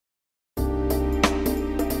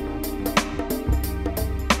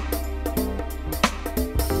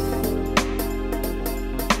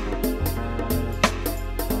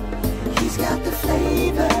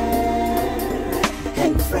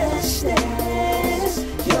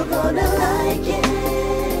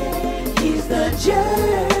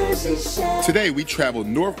Today we traveled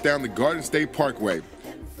north down the Garden State Parkway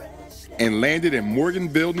and landed in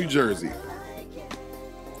Morganville, New Jersey,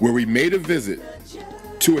 where we made a visit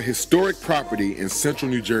to a historic property in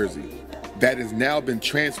central New Jersey that has now been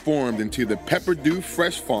transformed into the Peppadew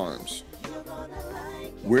Fresh Farms,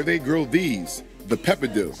 where they grow these, the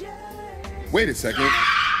Peppadew. Wait a second,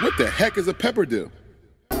 what the heck is a Peppadew?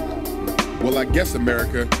 Well, I guess,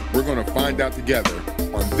 America, we're gonna find out together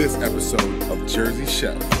on this episode of Jersey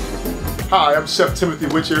Chef. Hi, I'm Chef Timothy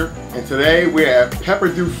Witcher, and today we're at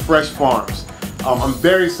Peppadew Fresh Farms. I'm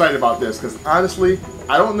very excited about this because honestly,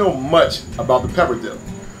 I don't know much about the Peppadew,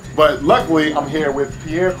 but luckily I'm here with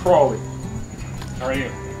Pierre Crawley. How are you?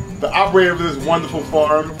 The operator of this wonderful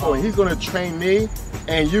farm. And he's going to train me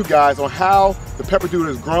and you guys on how the Peppadew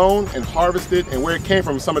is grown and harvested and where it came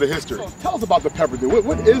from, some of the history. So tell us about the Peppadew.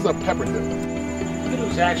 What is a Peppadew? Peppadew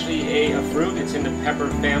is actually a fruit. It's in the pepper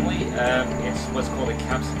family. It's what's called a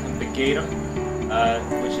capsicum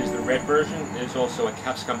bigatum, which is the red version. There's also a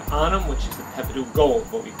capsicum anum, which is the Peppadew gold,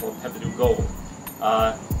 what we call Peppadew gold.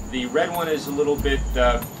 The red one is a little bit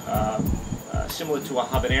similar to a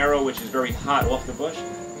habanero, which is very hot off the bush.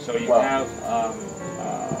 So you have,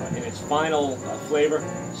 in its final flavor,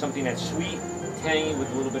 something that's sweet, tangy,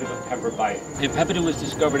 with a little bit of a pepper bite. The Peppadew was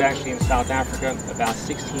discovered actually in South Africa about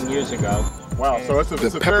 16 years ago. Wow, so it's a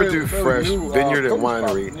The Peppadew Fresh Vineyard and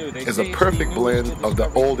Winery is a perfect blend of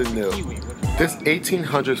the old and new. This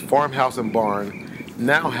 1800s farmhouse and barn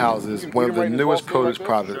now houses one of the newest produce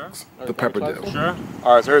products, the Peppadew. Sure.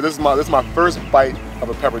 All right, so this is my first bite of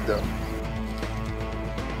a Peppadew.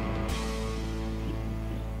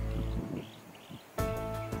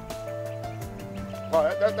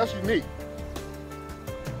 Wow, that's unique.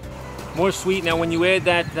 More sweet. Now when you add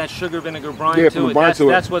that sugar vinegar brine from to the it, brine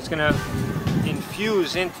that's what's going to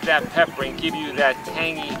infuse into that pepper and give you that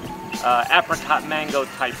tangy apricot mango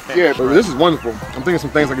type finish. Yeah, but this is wonderful. I'm thinking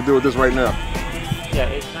some things I can do with this right now. Yeah,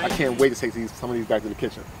 it's nice. I can't wait to take some of these back to the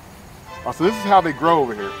kitchen. Oh, so this is how they grow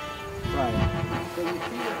over here. Right.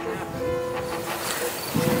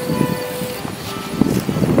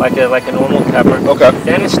 Like a normal pepper. Okay.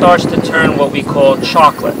 Then it starts to turn what we call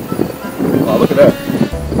chocolate. Oh, look at that.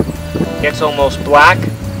 Gets almost black,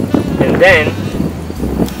 and then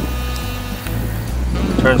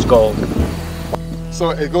turns gold.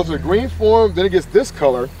 So it goes to the green form, then it gets this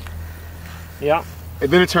color. Yeah.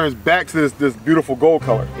 And then it turns back to this beautiful gold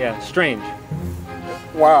color. Yeah, strange.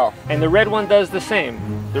 Wow. And the red one does the same.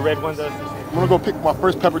 The red one does the same. I'm gonna go pick my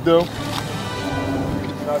first Peppadew.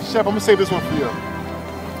 Chef, I'm gonna save this one for you.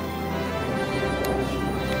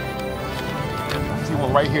 I see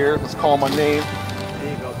one right here. Let's call my name.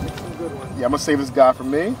 There you go. Pick some good ones. Yeah, I'm gonna save this guy for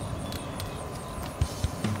me.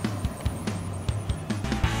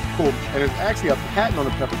 Cool. And there's actually a patent on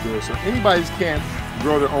the Peppadew, so anybody can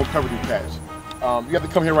grow their own Peppadew patch. You have to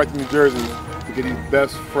come here right to New Jersey to get these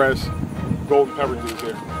best, fresh, golden Peppadews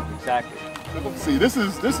here. Exactly. Let's see, this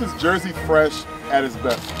is Jersey fresh at its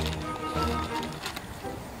best.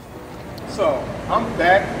 So I'm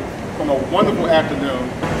back from a wonderful afternoon,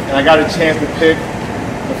 and I got a chance to pick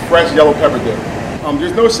the fresh yellow Peppadew.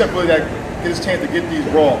 There's no chef really that gets a chance to get these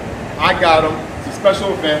raw. I got them. It's a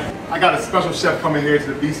special event. I got a special chef coming here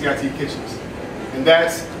to the BCIT kitchens, and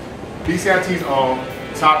that's BCIT's own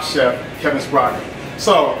top chef, Kevin Sbraga.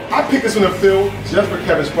 So I picked this from the field just for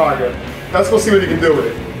Kevin Sbraga. Let's go see what he can do with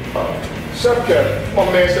it. Chef Kevin, my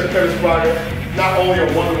man Chef Kevin Sbraga, not only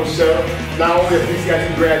a wonderful chef, not only a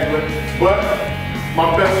BCIT graduate, but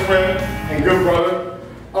my best friend and good brother.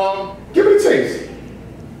 Give it a taste.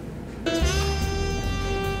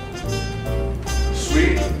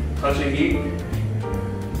 Sweet, touch of heat,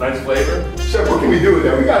 nice flavor. Chef, what can we do with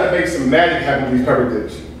that? We gotta make some magic happen with these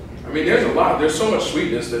Peppadews. I mean, there's a lot. There's so much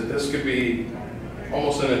sweetness that this could be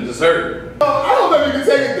almost in a dessert. I don't know if you can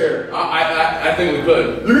take it there. I think we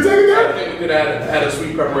could. You can take it there? I think we could add a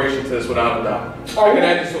sweet preparation to this without a doubt. I could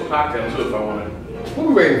add this to a cocktail too if I wanted. What are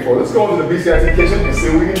we waiting for? Let's go into the BCIT kitchen and see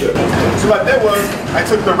what we can do. So what I did was, I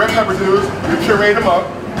took the red Peppadews, we pureed them up.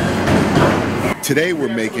 Today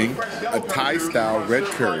we're making a Thai-style red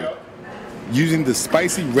curry using the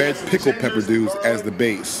spicy red pickled Peppadews as the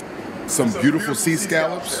base, some beautiful sea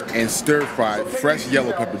scallops, and stir-fried fresh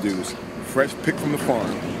yellow Peppadews, fresh picked from the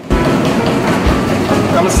farm.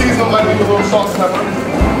 I'm gonna season them lightly with a little salt and pepper.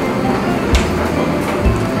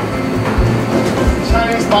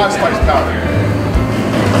 Chinese five spice powder.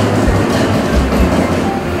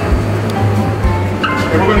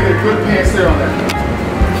 And we're gonna get a good pan sear on that.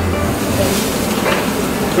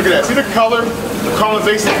 Look at that, see the color? The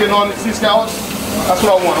caramelization getting on the sea scallops? That's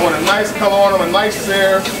what I want. I want a nice color on them, a nice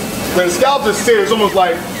sear. When the scallops are seared, it's almost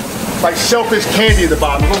like like shellfish candy at the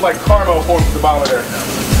bottom. It looks like caramel forms at the bottom of there.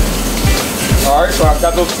 All right, so I've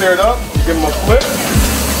got those seared up. Give them a flip.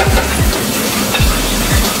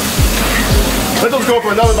 Let those go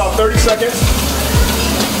for another about 30 seconds.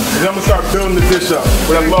 And then I'm gonna start building the dish up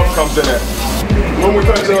where that love comes in at. One more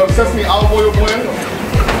touch of sesame olive oil blend.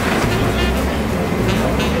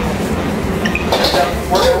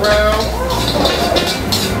 Work around.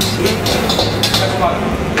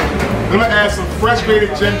 I'm gonna add some fresh grated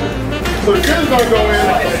ginger. So the ginger's gonna go in,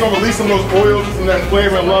 it's gonna release some of those oils and that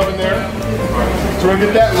flavor and love in there. So we're gonna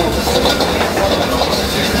get that moving.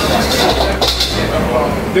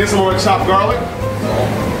 Then some more chopped garlic.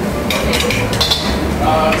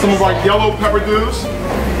 Some of our yellow peppadews.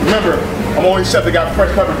 Remember, I'm only chef that got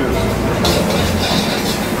fresh peppadews.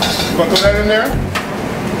 We're gonna throw that in there.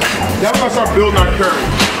 Now we're gonna start building our curry.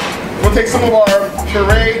 We're gonna take some of our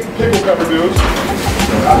pureed pickled peppadews.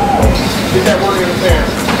 Get that working in the pan.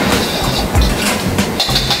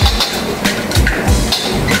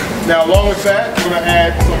 Now along with that, we're gonna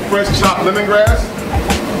add some fresh chopped lemongrass.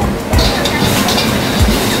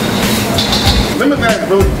 Lemongrass is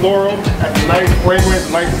really floral, has a nice fragrance,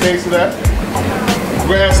 a nice taste to that.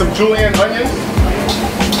 We're gonna add some julienne onions.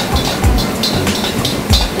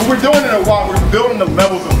 What we're doing in a wok, we're building the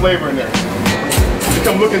levels of flavor in there. You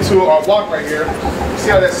come look into our wok right here. See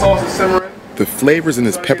how that sauce is simmering? The flavors in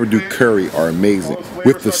this Peppadew curry are amazing,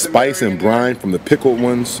 with the spice and brine from the pickled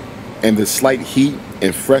ones, and the slight heat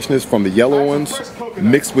and freshness from the yellow ones,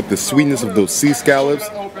 mixed with the sweetness of those sea scallops,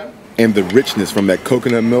 and the richness from that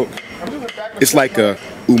coconut milk. It's like a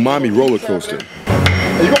umami roller coaster.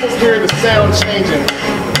 And you can almost hear the sound changing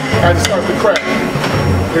as it starts to crack.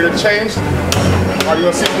 Hear the change? Are you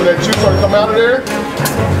gonna see some of that juice start to come out of there?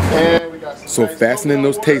 And we got some So fasten in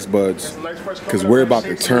those taste buds, because we're about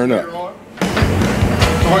to turn up. So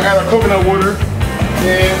we're gonna add our coconut water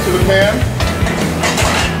into the pan,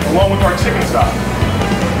 along with our chicken stock.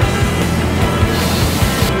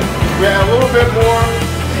 We add a little bit more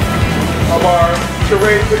of our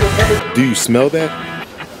pureed pickled pepper. Do you smell that?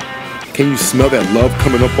 Can you smell that love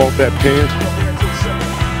coming up off that pan?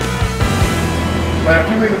 I have a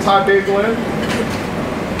few things of Thai basil in.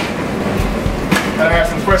 And I have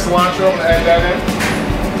some fresh cilantro. I'm gonna add that in.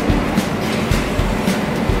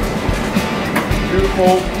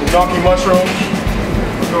 Beautiful gnocchi mushrooms.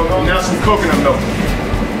 And now some coconut milk.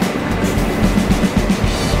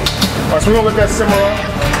 All right, so we're gonna let that simmer up.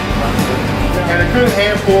 And a good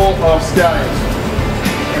handful of scallions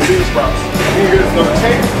and bean sprouts. You can get this another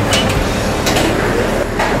taste.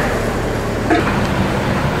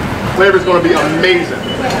 Flavor is going to be amazing.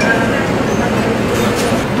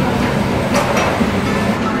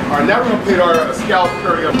 All right, now we're going to plate our scallop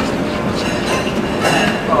curry up.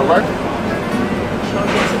 All right.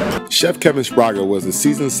 Chef Kevin Sbraga was the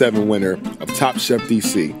Season 7 winner of Top Chef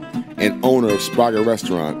DC and owner of Sbraga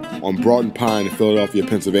Restaurant on Broughton Pine in Philadelphia,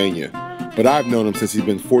 Pennsylvania. But I've known him since he's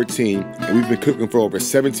been 14, and we've been cooking for over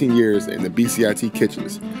 17 years in the BCIT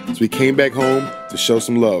kitchens. So we came back home to show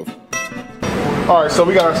some love. All right, so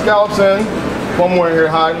we got our scallops in. One more in here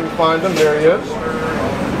hiding, you find them, there he is.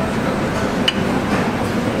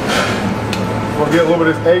 We'll get a little bit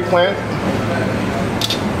of this eggplant.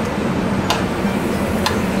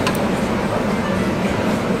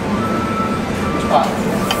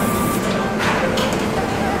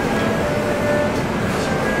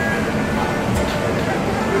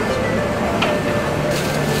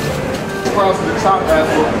 Across the top adds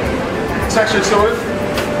a little texture to it.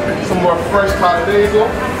 Some more fresh Thai basil.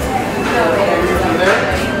 In there.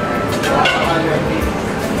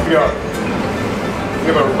 We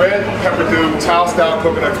have a red Peppadew Thai style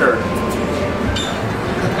coconut curry.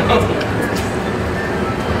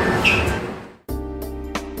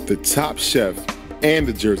 The Top Chef and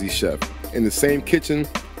the Jersey Chef in the same kitchen.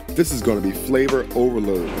 This is going to be flavor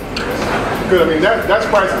overload. Good. I mean, that's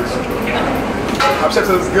priceless. I'm chef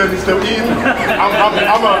says it's good. He's still eating.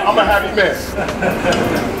 I'm a happy man.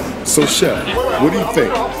 So, Chef, what do you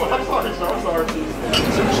think? I'm sorry.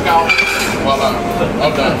 Scalp. Voila.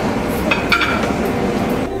 I'm done.